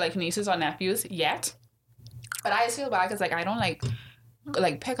have any like nieces or nephews yet. But I just feel bad because like I don't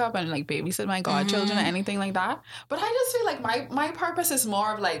like pick up and like babysit my godchildren or anything like that. But I just feel like my purpose is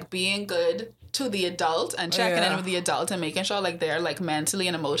more of like being good to the adult and checking in with the adult and making sure like they're like mentally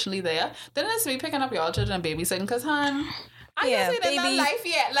and emotionally there. Then it's me picking up your children and babysitting because I Yeah, just say they're not baby. life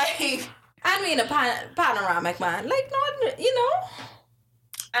yet. Like, I mean a panoramic man, like not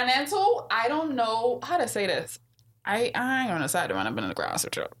and then so I don't know how to say this. I ain't gonna decide to run up in the grass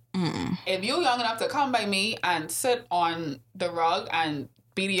with you. If you young enough to come by me and sit on the rug and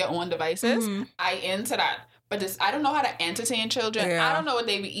be to your own devices, I into that. But this, I don't know how to entertain children. Yeah. I don't know what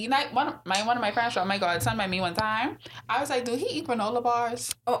they be eating. Like one of my friends, oh my God, son by me one time. I was like, do he eat granola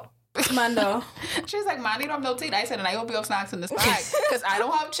bars? Oh, Mando. She was like, man, you don't have no teeth. I said, and I hope you have snacks in this bag because I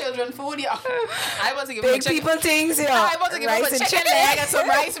don't have children food, yo. I want to give him a Big chicken. people things, yo. I want to give him a Rice and chicken leg and some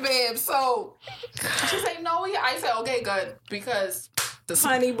rice, babe. So she's like, no, yeah. I said, okay, good, because the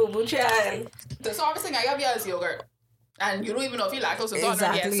Honey boo boo child. the softest thing I have here is yogurt. And you don't even know if you lactose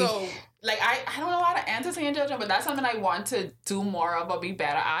intolerant yet. Exactly. So, like, I don't know how to entertain children, but that's something I want to do more of or be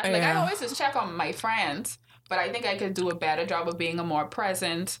better at. Like, I Yeah. always just check on my friends, but I think I could do a better job of being a more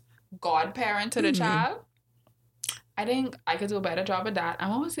present godparent to the child. I think I could do a better job of that. And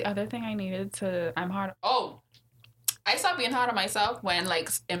what was the other thing I needed to... I stopped being hard on myself when, like,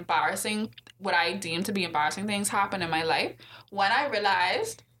 what I deem to be embarrassing things happen in my life. When I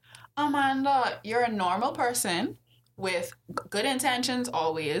realized, Amanda, you're a normal person with good intentions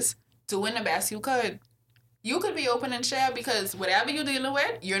always, doing the best you could. You could be open and share because whatever you're dealing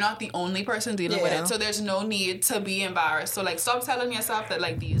with, you're not the only person dealing with Yeah. it. So there's no need to be embarrassed. So, like, stop telling yourself that,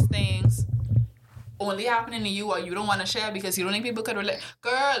 like, these things only happening to you or you don't want to share because you don't think people could relate.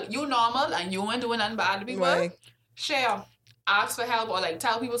 Girl, you normal and you ain't doing nothing bad to people. Right. Share. Ask for help or, like,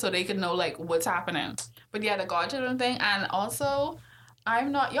 tell people so they can know, like, what's happening. But, yeah, the godchildren thing. And also, y'all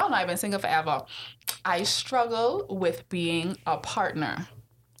know I've been single forever. I struggle with being a partner.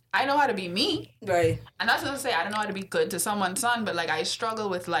 I know how to be me. Right. And not to say I don't know how to be good to someone's son, but like I struggle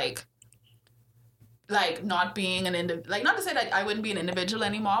with like not being not to say that I wouldn't be an individual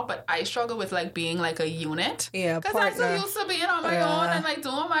anymore, but I struggle with like being like a unit. Yeah, Because I'm so partner. used to being on my Yeah. own and like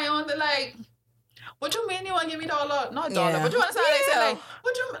doing my own. They're like, what you mean you want to give me $1? Not $1. Yeah. What you want to say? They say Yeah. like,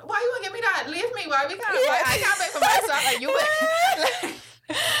 why you want to give me that? Leave me. Why we can't? Why I can't pay for myself. Like you.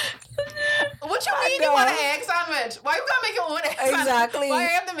 What you mean you want an egg sandwich? Why you gotta make your own egg sandwich? Exactly. Why I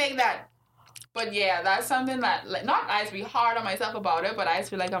have to make that? But yeah, that's something that like not I have to be hard on myself about it, but I just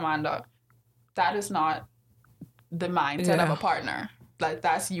feel like Amanda, that is not the mindset of Yeah. a partner. Like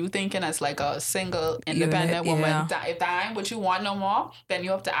that's you thinking as like a single independent Unit, woman. yeah. If that ain't what you want no more, then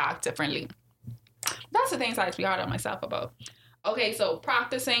you have to act differently. That's the things I have to be hard on myself about. Okay, so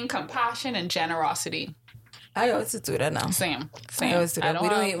practicing compassion and generosity. I always do that now. Same. I always do that.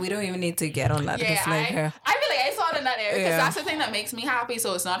 We don't even need to get on that. Yeah, It's like, I feel like I saw it in that area because Yeah. that's the thing that makes me happy.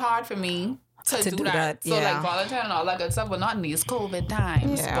 So it's not hard for me to do that. So yeah. like volunteering and all that good stuff, but not in these COVID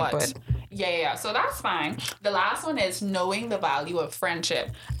times. Yeah, but- yeah. So that's fine. The last one is knowing the value of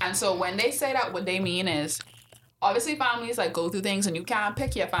friendship. And so when they say that, what they mean is obviously families like go through things and you can't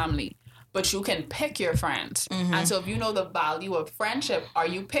pick your family, but you can pick your friends. And so if you know the value of friendship, are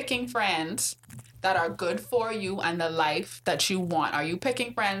you picking friends that are good for you and the life that you want? Are you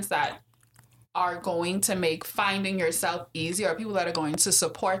picking friends that are going to make finding yourself easier, or people that are going to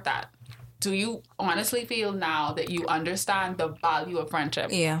support that? Do you honestly feel now that you understand the value of friendship?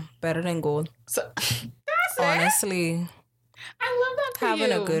 yeah, better than gold. So that's it. Honestly. I love that for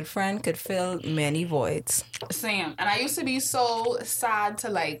Having you. a good friend could fill many voids. Same. And I used to be so sad to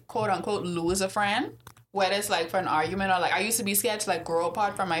like quote unquote lose a friend. Whether it's like for an argument or like I used to be scared to like grow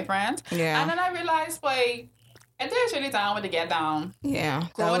apart from my friends. Yeah. And then I realized like if they're really down with to get down, Yeah.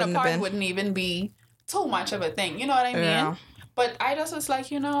 growing apart wouldn't even be too much of a thing. You know what I mean? Yeah. But I just was like,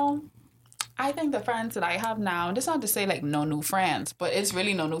 I think the friends that I have now, this not to say like no new friends, but it's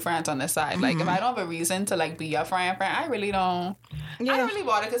really no new friends on this side. Like if I don't have a reason to like be your friend, I really don't. I don't really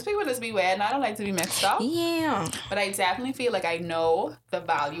bother because people just be weird and I don't like to be mixed up. Yeah. But I definitely feel like I know the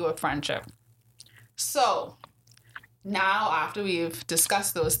value of friendship. So now after we've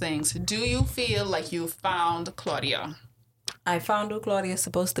discussed those things, do you feel like you found Claudia? I found who Claudia's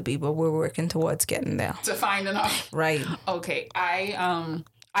supposed to be, but we're working towards getting there. To find enough. Right. Okay.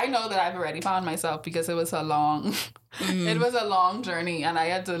 I know that I've already found myself because it was a long it was a long journey and I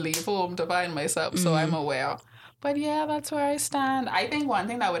had to leave home to find myself, so I'm aware. But yeah, that's where I stand. I think one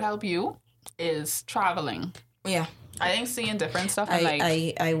thing that would help you is traveling. Yeah. I think seeing different stuff and like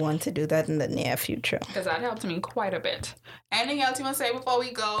I want to do that in the near future. because that helped me quite a bit. Anything else you want to say before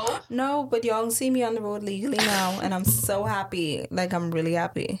we go? No, but y'all see me on the road legally now, and I'm so happy. Like, I'm really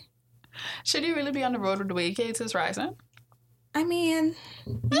happy. Should you really be on the road with the way Kates is rising? I mean,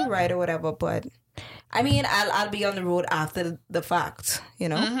 you're right or whatever, but I mean, I'll be on the road after the fact,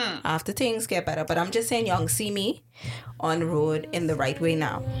 after things get better. But I'm just saying, y'all see me on the road in the right way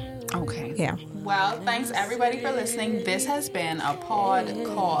now. Okay. Yeah. Well, thanks everybody for listening. This has been a pod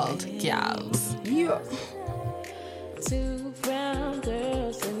called Gals. Yeah. Two brown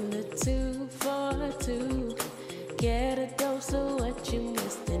girls in the 242. Get a dose of what you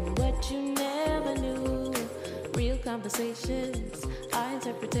missed and what you never knew. Real conversations, our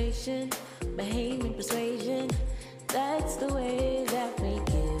interpretation, Bahamian persuasion. That's the way that we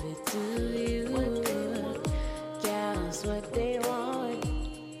give it to